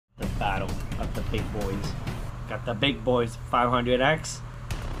big boys. Got the big boys, 500X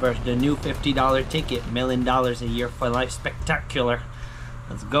versus the new $50 ticket, $1 million a year for life spectacular.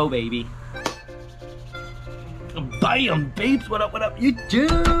 Let's go, baby. Bam, babes, what up,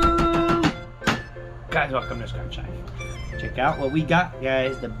 YouTube? Guys, welcome to Scratch Life. Check out what we got,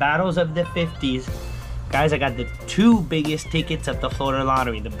 guys. The battles of the 50s. Guys, I got the two biggest tickets of the Florida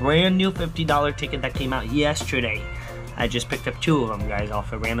Lottery. The brand new $50 ticket that came out yesterday. I just picked up two of them, guys,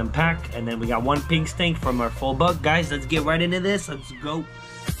 off a random pack. And then we got one pink stink from our full buck. Guys, let's get right into this. Let's go.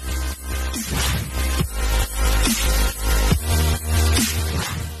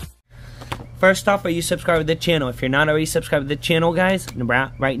 First off, are you subscribed to the channel? If you're not already subscribed to the channel, guys,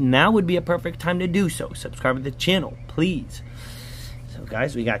 right now would be a perfect time to do so. Subscribe to the channel, please. So,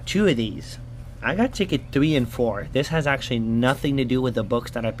 guys, we got two of these. I got ticket 3 and 4. This has actually nothing to do with the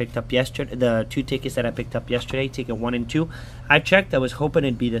books that I picked up yesterday. The two tickets that I picked up yesterday, ticket 1 and 2. I checked. I was hoping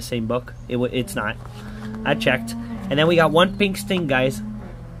it'd be the same book. It's not. I checked. And then we got one pink sting, guys.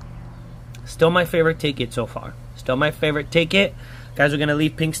 Still my favorite ticket so far. Still my favorite ticket. Guys, we're going to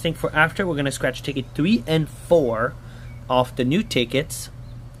leave pink stink for after. We're going to scratch ticket 3 and 4 off the new tickets.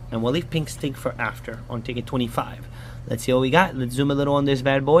 And we'll leave pink stink for after on ticket 25. Let's see what we got. Let's zoom a little on this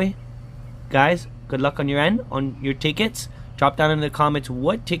bad boy. Guys, good luck on your end, on your tickets. Drop down in the comments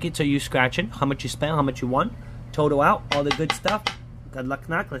what tickets are you scratching, how much you spent, how much you won, total out, all the good stuff. Good luck,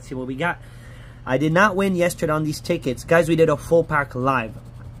 knock. Let's see what we got. I did not win yesterday on these tickets. Guys, we did a full pack live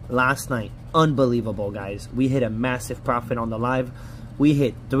last night. Unbelievable, guys. We hit a massive profit on the live. We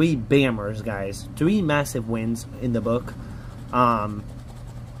hit 3 bammers, guys. 3 massive wins in the book.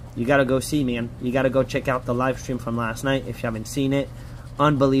 You got to go see, man. You got to go check out the live stream from last night if you haven't seen it.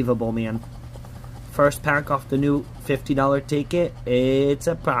 Unbelievable, man. First pack off the new $50 ticket. It's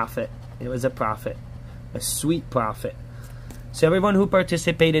a profit. It was a profit. A sweet profit. So everyone who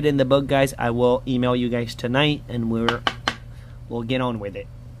participated in the book, guys, I will email you guys tonight, and we'll get on with it.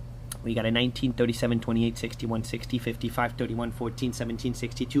 We got a 19, 37, 28, 61, 60, 55, 31, 14, 17,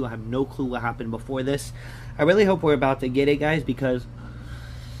 62. I have no clue what happened before this. I really hope we're about to get it, guys, because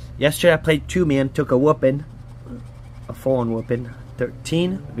yesterday I played 2, man. Took a whooping. A full-on whooping.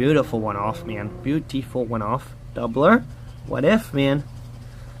 13, beautiful one off, man. Beautiful one off. Doubler, what if, man?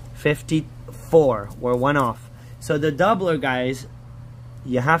 54, we're one off. So the doubler, guys,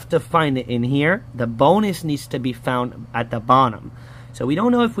 you have to find it in here. The bonus needs to be found at the bottom. So we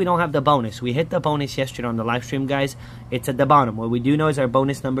don't know if we don't have the bonus. We hit the bonus yesterday on the live stream, guys. It's at the bottom. What we do know is our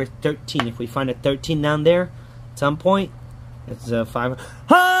bonus number 13. If we find a 13 down there at some point, it's a 5.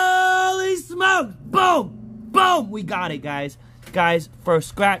 Holy smokes! Boom! Boom! We got it, guys. Guys, first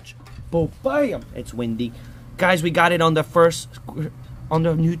scratch. Boom, bam. It's windy. Guys, we got it on the first, on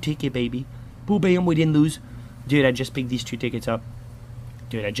the new ticket, baby. Boom, bam, we didn't lose. Dude, I just picked these 2 tickets up.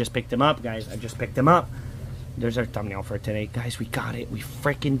 Dude, I just picked them up, guys. I just picked them up. There's our thumbnail for today. Guys, we got it. We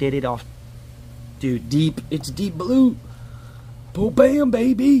freaking did it off. Dude, deep. It's deep blue. Boom, bam,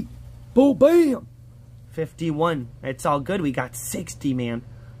 baby. Boom, bam. 51. It's all good. We got 60, man.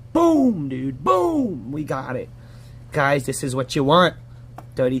 Boom, dude. Boom. We got it. Guys, this is what you want.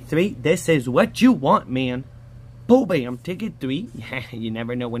 33. This is what you want, man. Boom, bam. Ticket 3. Yeah, you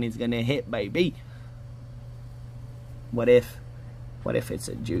never know when it's going to hit, baby. What if it's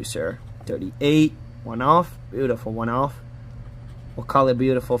a juicer? 38. One off. Beautiful. One off. We'll call it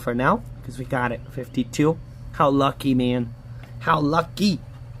beautiful for now because we got it. 52. How lucky, man. How lucky.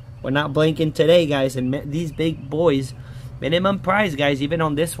 We're not blinking today, guys. And these big boys. Minimum prize, guys. Even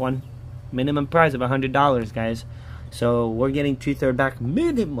on this one. Minimum prize of $100, guys. So we're getting 2/3 back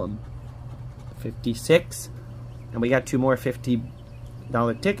minimum. 56. And we got 2 more $50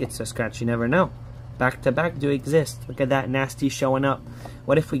 tickets to scratch. You never know. Back to back do exist. Look at that nasty showing up.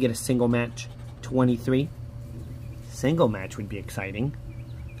 What if we get a single match? 23. Single match would be exciting.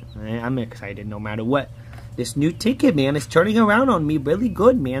 I'm excited no matter what. This new ticket, man, is turning around on me really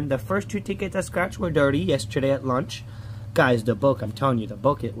good, man. The first 2 tickets I scratched were dirty yesterday at lunch. Guys, the book, I'm telling you, the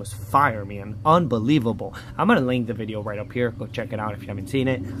book, it was fire, man. Unbelievable. I'm going to link the video right up here. Go check it out if you haven't seen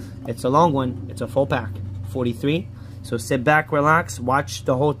it. It's a long one. It's a full pack. 43. So sit back, relax, watch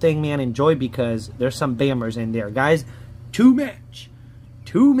the whole thing, man. Enjoy because there's some bammers in there. Guys, 2 match.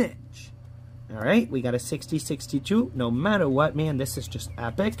 2 match. All right, we got a 60, 62. No matter what, man, this is just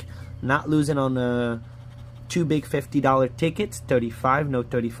epic. Not losing on the 2 big $50 tickets. 35, no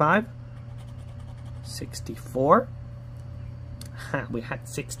 35. 64. We had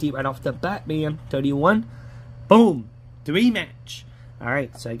 60 right off the bat, man. 31. Boom. 3 match.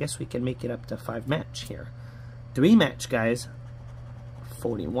 Alright, so I guess we can make it up to 5 match here. 3 match, guys.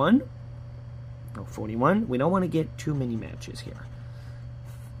 41. No, 41. We don't want to get too many matches here.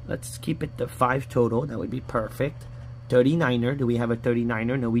 Let's keep it to 5 total. That would be perfect. 39er. Do we have a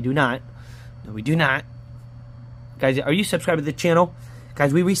 39er? No, we do not. No, we do not. Guys, are you subscribed to the channel?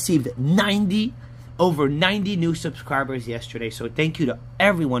 Guys, we received over 90 new subscribers yesterday. So thank you to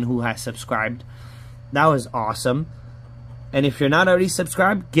everyone who has subscribed. That was awesome. And if you're not already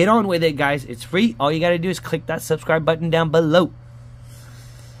subscribed, get on with it, guys. It's free. All you got to do is click that subscribe button down below.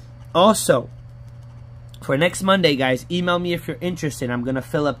 Also, for next Monday, guys, email me if you're interested. I'm going to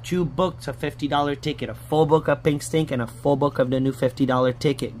fill up 2 books, a $50 ticket, a full book of Pink Stink, and a full book of the new $50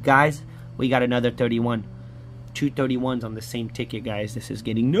 ticket. Guys, we got another 31. 2 31s on the same ticket, guys. This is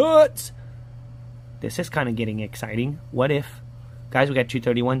getting nuts. This is kind of getting exciting. What if, guys, we got 2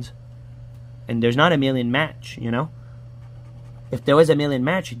 31s, and there's not a million match, you know? If there was a million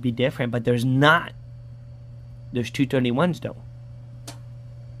match, it'd be different, but there's not. There's 2 31s, though.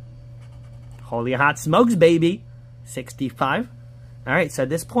 Holy hot smokes, baby. 65. Alright, so at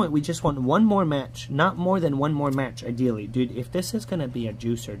this point, we just want one more match. Not more than one more match, ideally. Dude, if this is going to be a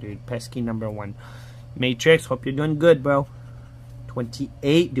juicer, dude. Pesky number 1. Matrix, hope you're doing good, bro.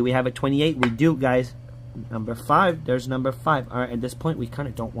 28. Do we have a 28? We do, guys. Number 5. There's number 5. Alright, at this point, we kind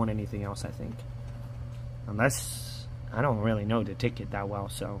of don't want anything else, I think. Unless, I don't really know the ticket that well,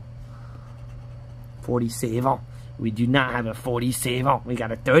 so. 40 save. We do not have a 40 save. We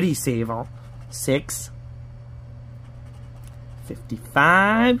got a 30 save. 6.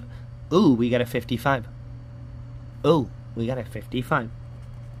 55. Ooh, we got a 55. Ooh, we got a 55.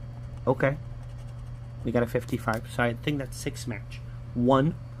 Okay. We got a 55. So I think that's 6 match.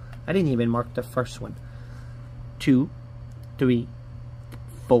 1. I didn't even mark the first one. 2, 3,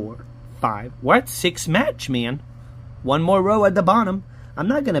 4, 5. We're at 6 match, man. 1 more row at the bottom. I'm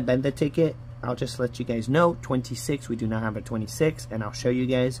not going to bend the ticket. I'll just let you guys know. 26. We do not have a 26. And I'll show you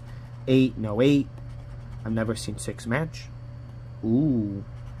guys. 8. No 8. I've never seen 6 match. Ooh.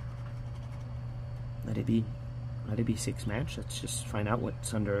 Let it be 6 match. Let's just find out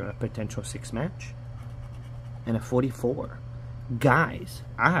what's under a potential 6 match. And a 44. Guys,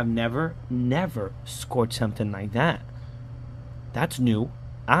 I have never scored something like that. That's new.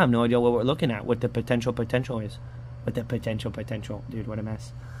 I have no idea what we're looking at, what the potential is. What the potential. Dude, what a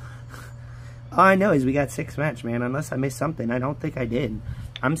mess. All I know is we got 6 match, man. Unless I missed something. I don't think I did.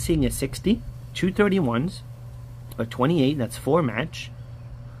 I'm seeing a 60, 2 31s, a 28, that's 4 match,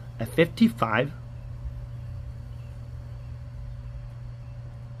 a 55,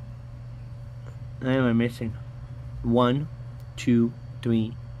 I am missing 1, 2,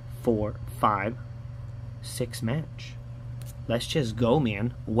 3, 4, 5, 6 match. Let's just go,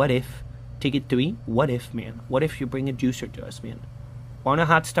 man. What if? Ticket 3. What if, man? What if you bring a juicer to us, man? We're on a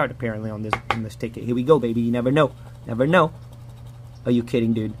hot start apparently on this ticket. Here we go, baby. You never know. Never know. Are you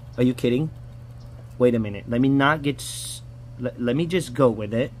kidding, dude? Are you kidding? Wait a minute. Let me not get... Let me just go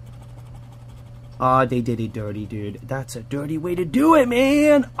with it. Oh, they did it dirty, dude. That's a dirty way to do it,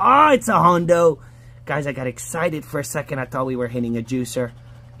 man. Oh, it's a Hondo. Guys, I got excited for a second. I thought we were hitting a juicer.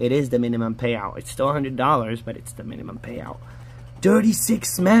 It is the minimum payout. It's still $100, but it's the minimum payout. Dirty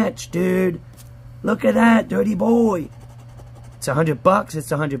 6 match, dude. Look at that, dirty boy. It's $100.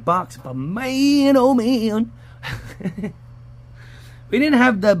 It's $100. But man, oh man. We didn't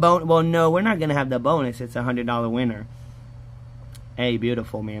have the bonus. Well, no, we're not going to have the bonus. It's a $100 winner. Hey,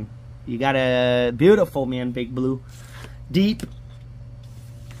 beautiful, man. You got a beautiful, man, Big Blue. Deep.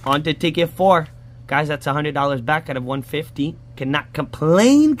 On to ticket 4. Guys, that's $100 back out of $150. Cannot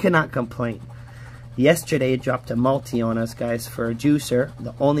complain. Cannot complain. Yesterday, it dropped a multi on us, guys, for a juicer.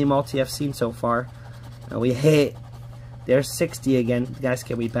 The only multi I've seen so far. And we hit. There's 60 again. Guys,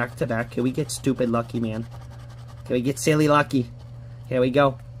 can we back to back? Can we get stupid lucky, man? Can we get silly lucky? Here we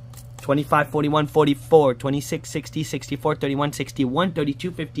go. 25, 41, 44, 26, 60, 64, 31, 61,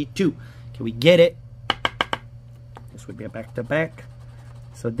 32, 52. Can we get it? This would be a back-to-back.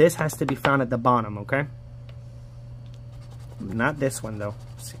 So this has to be found at the bottom, okay? Not this one, though.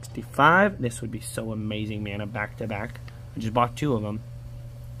 65. This would be so amazing, man. A back-to-back. I just bought 2 of them.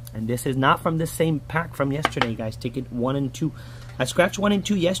 And this is not from the same pack from yesterday, guys. Ticket 1 and 2. I scratched 1 and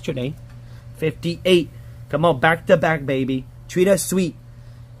 2 yesterday. 58. Come on, back-to-back, baby. Treat us sweet.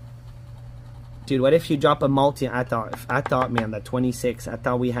 Dude, what if you drop a multi? I thought, man, the 26. I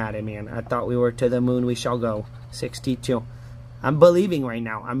thought we had it, man. I thought we were to the moon. We shall go. 62. I'm believing right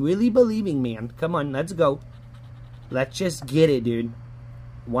now. I'm really believing, man. Come on, let's go. Let's just get it, dude.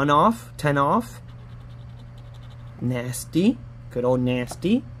 1 off. 10 off. Nasty. Good old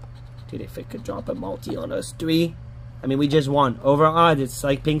nasty. Dude, if it could drop a multi on us. 3. I mean, we just won. Over odds, it's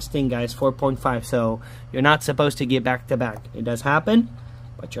like Pink Sting, guys. 4.5. So, you're not supposed to get back-to-back. It does happen,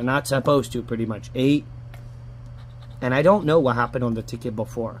 but you're not supposed to, pretty much. 8. And I don't know what happened on the ticket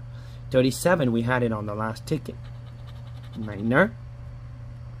before. 37, we had it on the last ticket. Niner.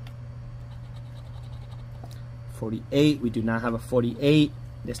 48, we do not have a 48.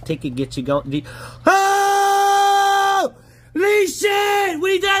 This ticket gets you going. Oh! Holy shit!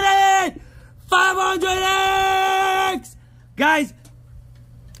 We did it! 500X! Guys,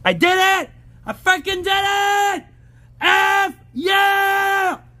 I did it! I freaking did it! F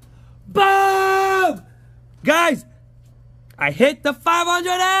yeah! Boom! Guys, I hit the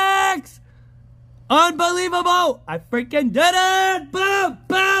 500X! Unbelievable! I freaking did it! Boom!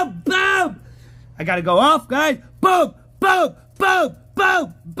 Boom! Boom! I gotta go off, guys. Boom! Boom! Boom!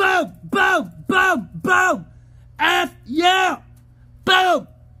 Boom! Boom! Boom! Boom! Boom! F yeah! Boom!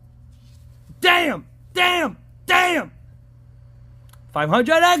 Damn! Damn! Damn!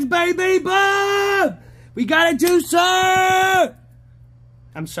 500X, baby! Boom! We got a juicer!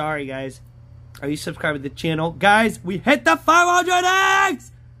 I'm sorry, guys. Are you subscribed to the channel? Guys, we hit the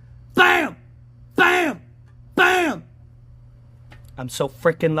 500X! Bam! Bam! Bam! I'm so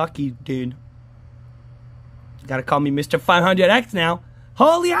freaking lucky, dude. You gotta call me Mr. 500X now.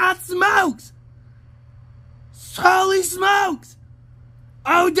 Holy hot smokes! Holy smokes!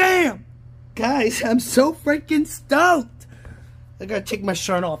 Oh, damn! Guys, I'm so freaking stoked. I gotta take my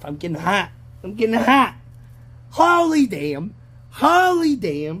shirt off. I'm getting hot. I'm getting hot. Holy damn. Holy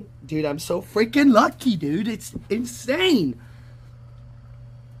damn. Dude, I'm so freaking lucky, dude. It's insane.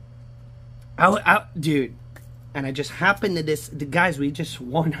 Dude. And I just happened to this. Guys, we just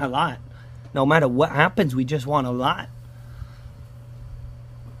won a lot. No matter what happens, we just won a lot.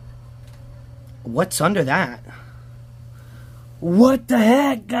 What's under that? What the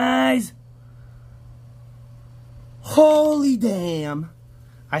heck, guys? Holy damn.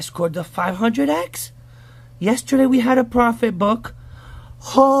 I scored the 500X. Yesterday we had a profit book.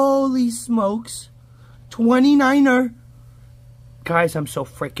 Holy smokes. 29er. Guys, I'm so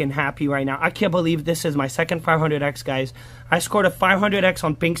freaking happy right now. I can't believe this is my second 500X, guys. I scored a 500X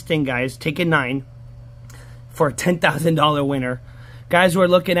on Pink Sting, guys. Ticket 9 for a $10,000 winner. Guys, we're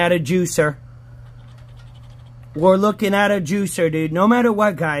looking at a juicer. We're looking at a juicer, dude. No matter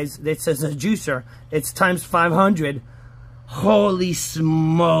what, guys, this is a juicer. It's times 500. Holy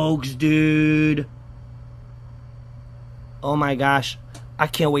smokes, dude. Oh my gosh. I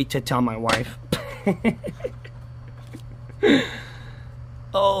can't wait to tell my wife.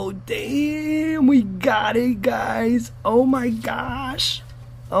 Oh, damn. We got it, guys. Oh my gosh.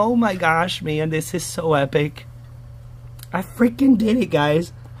 Oh my gosh, man. This is so epic. I freaking did it,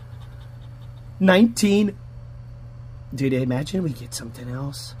 guys. 19. Dude, imagine we get something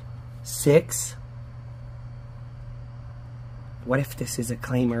else. 6. What if this is a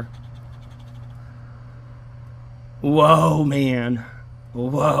claimer? Whoa, man.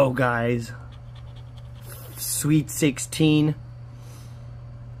 Whoa, guys. Sweet 16.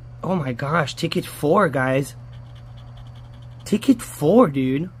 Oh my gosh. Ticket 4, guys. Ticket 4,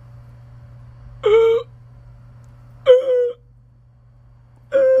 dude.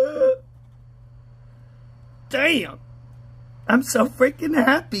 Damn. I'm so freaking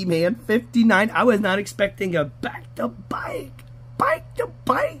happy, man. 59. I was not expecting a back-to-bike.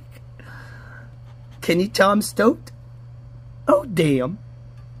 Bike-to-bike. Can you tell I'm stoked? Oh, damn.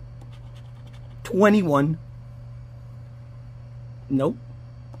 21. Nope.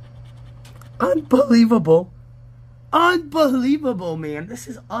 Unbelievable. Unbelievable, man. This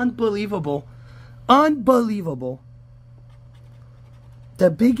is unbelievable. Unbelievable. The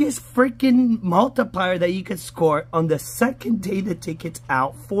biggest freaking multiplier that you could score on the second day the ticket's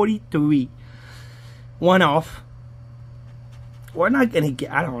out. 43. One off. We're not gonna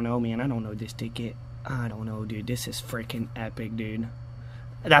get... I don't know, man. I don't know this ticket. I don't know, dude. This is freaking epic, dude.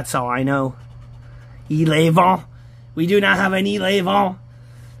 That's all I know. E-Levant. We do not have an E-Levant.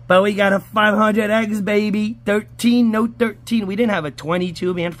 But we got a 500X, baby. 13. No 13. We didn't have a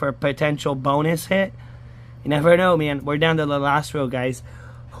 22, man, for a potential bonus hit. You never know, man. We're down to the last row, guys.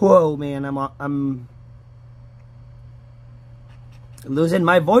 Whoa, man. I'm losing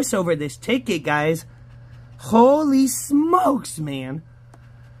my voice over this ticket, guys. Holy smokes, man.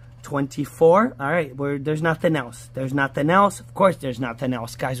 24. All right. There's nothing else. There's nothing else. Of course, there's nothing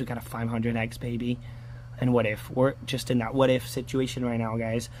else. Guys, we got a 500X, baby. And what if? We're just in that what if situation right now,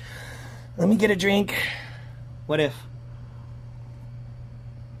 guys. Let me get a drink. What if?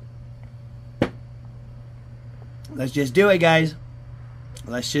 Let's just do it, guys.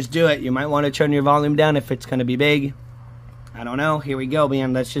 Let's just do it. You might want to turn your volume down if it's going to be big. I don't know. Here we go,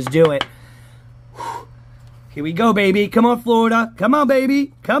 man. Let's just do it. Here we go, baby. Come on, Florida. Come on,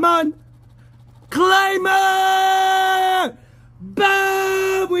 baby. Come on. Claimer!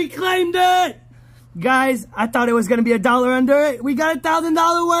 Boom! We claimed it! Guys, I thought it was going to be $1 under it. We got a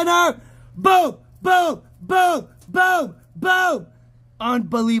 $1,000 winner. Boom, boom, boom, boom, boom.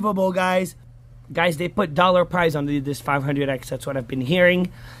 Unbelievable, guys. Guys, they put dollar prize on this 500X. That's what I've been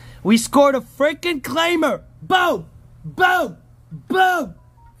hearing. We scored a freaking claimer. Boom, boom, boom.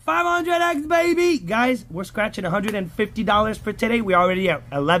 500X, baby. Guys, we're scratching $150 for today. We're already at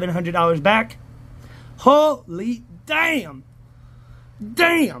 $1,100 back. Holy damn.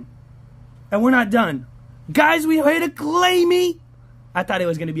 Damn. And we're not done. Guys, we hit a claimie. I thought it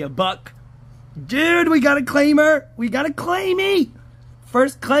was going to be $1. Dude, we got a claimer. We got a claimie.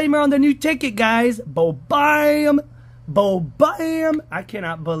 First claimer on the new ticket, guys. Bo-bam. Bo-bam. I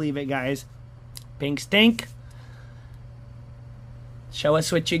cannot believe it, guys. Pink stink. Show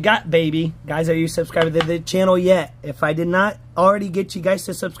us what you got, baby. Guys, are you subscribed to the channel yet? If I did not already get you guys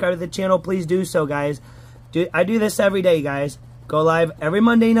to subscribe to the channel, please do so, guys. I do this every day, guys. Go live every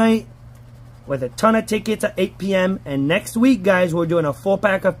Monday night with a ton of tickets at 8 p.m. And next week, guys, we're doing a full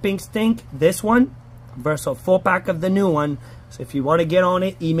pack of Pink Stink, this one, versus a full pack of the new one. So if you want to get on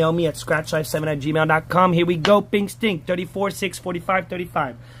it, email me at scratchlife7@gmail.com. Here we go, Pink Stink, 34, 6, 45,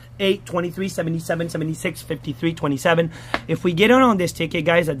 35. 8, 23, 77, 76, 53, 27. If we get on this ticket,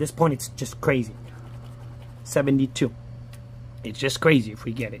 guys, at this point, it's just crazy. 72. It's just crazy if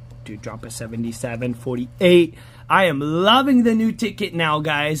we get it. Dude, drop a 77, 48. I am loving the new ticket now,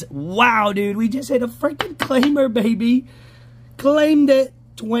 guys. Wow, dude, we just hit a freaking claimer, baby. Claimed it.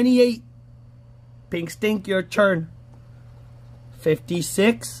 28. Pink Stink, your turn.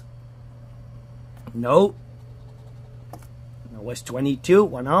 56. Nope. Was 22,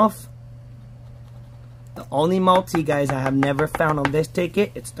 one off. The only multi, guys, I have never found on this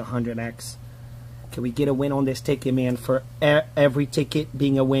ticket, it's the 100X. Can we get a win on this ticket, man? For every ticket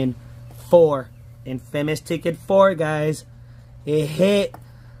being a win. 4. Infamous ticket 4, guys. It hit.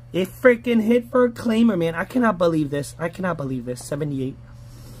 It freaking hit for a claimer, man. I cannot believe this. I cannot believe this. 78.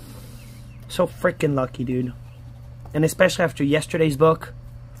 So freaking lucky, dude. And especially after yesterday's book.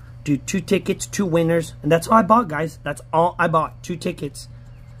 Dude, 2 tickets, 2 winners. And that's all I bought, guys. That's all I bought. 2 tickets.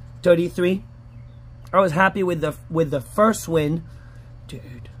 33. I was happy with the first win.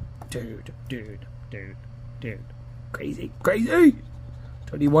 Dude. Crazy.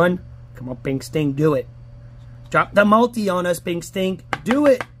 31. Come on, Pink Stink. Do it. Drop the multi on us, Pink Stink. Do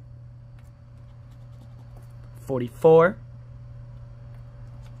it. 44.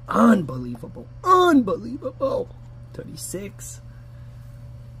 Unbelievable. 36.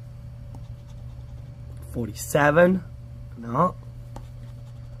 47. No.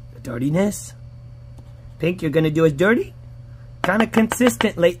 The dirtiness. Pink, you're going to do us dirty? Kind of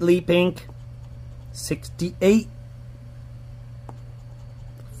consistent lately, Pink. 68.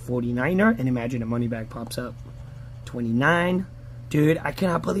 49er. And imagine a Moneyback pops up. 29. Dude, I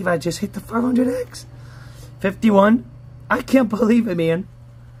cannot believe I just hit the 500X. 51. I can't believe it, man.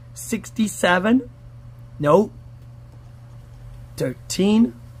 67. Nope.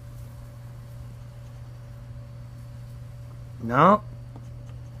 13. No.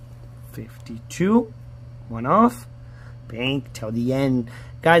 52. One off. Pink till the end.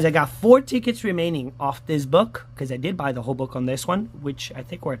 Guys, I got 4 tickets remaining off this book. Because I did buy the whole book on this one. Which I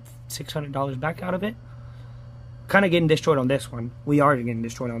think we're at $600 back out of it. Kind of getting destroyed on this one. We are getting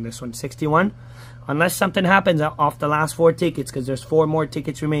destroyed on this one. 61. Unless something happens off the last 4 tickets. Because there's 4 more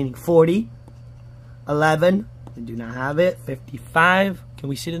tickets remaining. 40. 11. We do not have it. 55. Can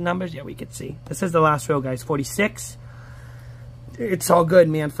we see the numbers? Yeah, we can see. This is the last row, guys. 46. It's all good,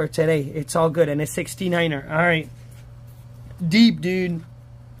 man, for today. It's all good. And a 69er. All right. Deep, dude.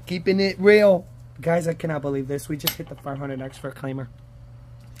 Keeping it real. Guys, I cannot believe this. We just hit the 500X for a claimer.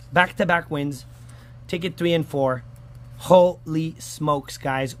 Back-to-back wins. Ticket 3 and 4. Holy smokes,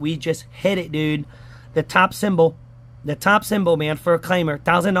 guys. We just hit it, dude. The top symbol. The top symbol, man, for a claimer.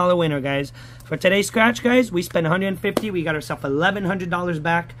 $1,000 winner, guys. For today's scratch, guys, we spent $150. We got ourselves $1,100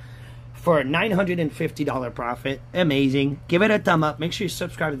 back for a $950 profit. Amazing. Give it a thumb up. Make sure you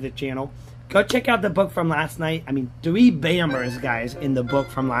subscribe to the channel. Go check out the book from last night. I mean, 3 bammers, guys, in the book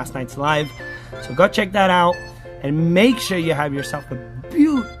from last night's live. So go check that out. And make sure you have yourself a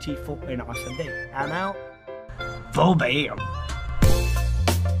beautiful and awesome day. I'm out. Full bam.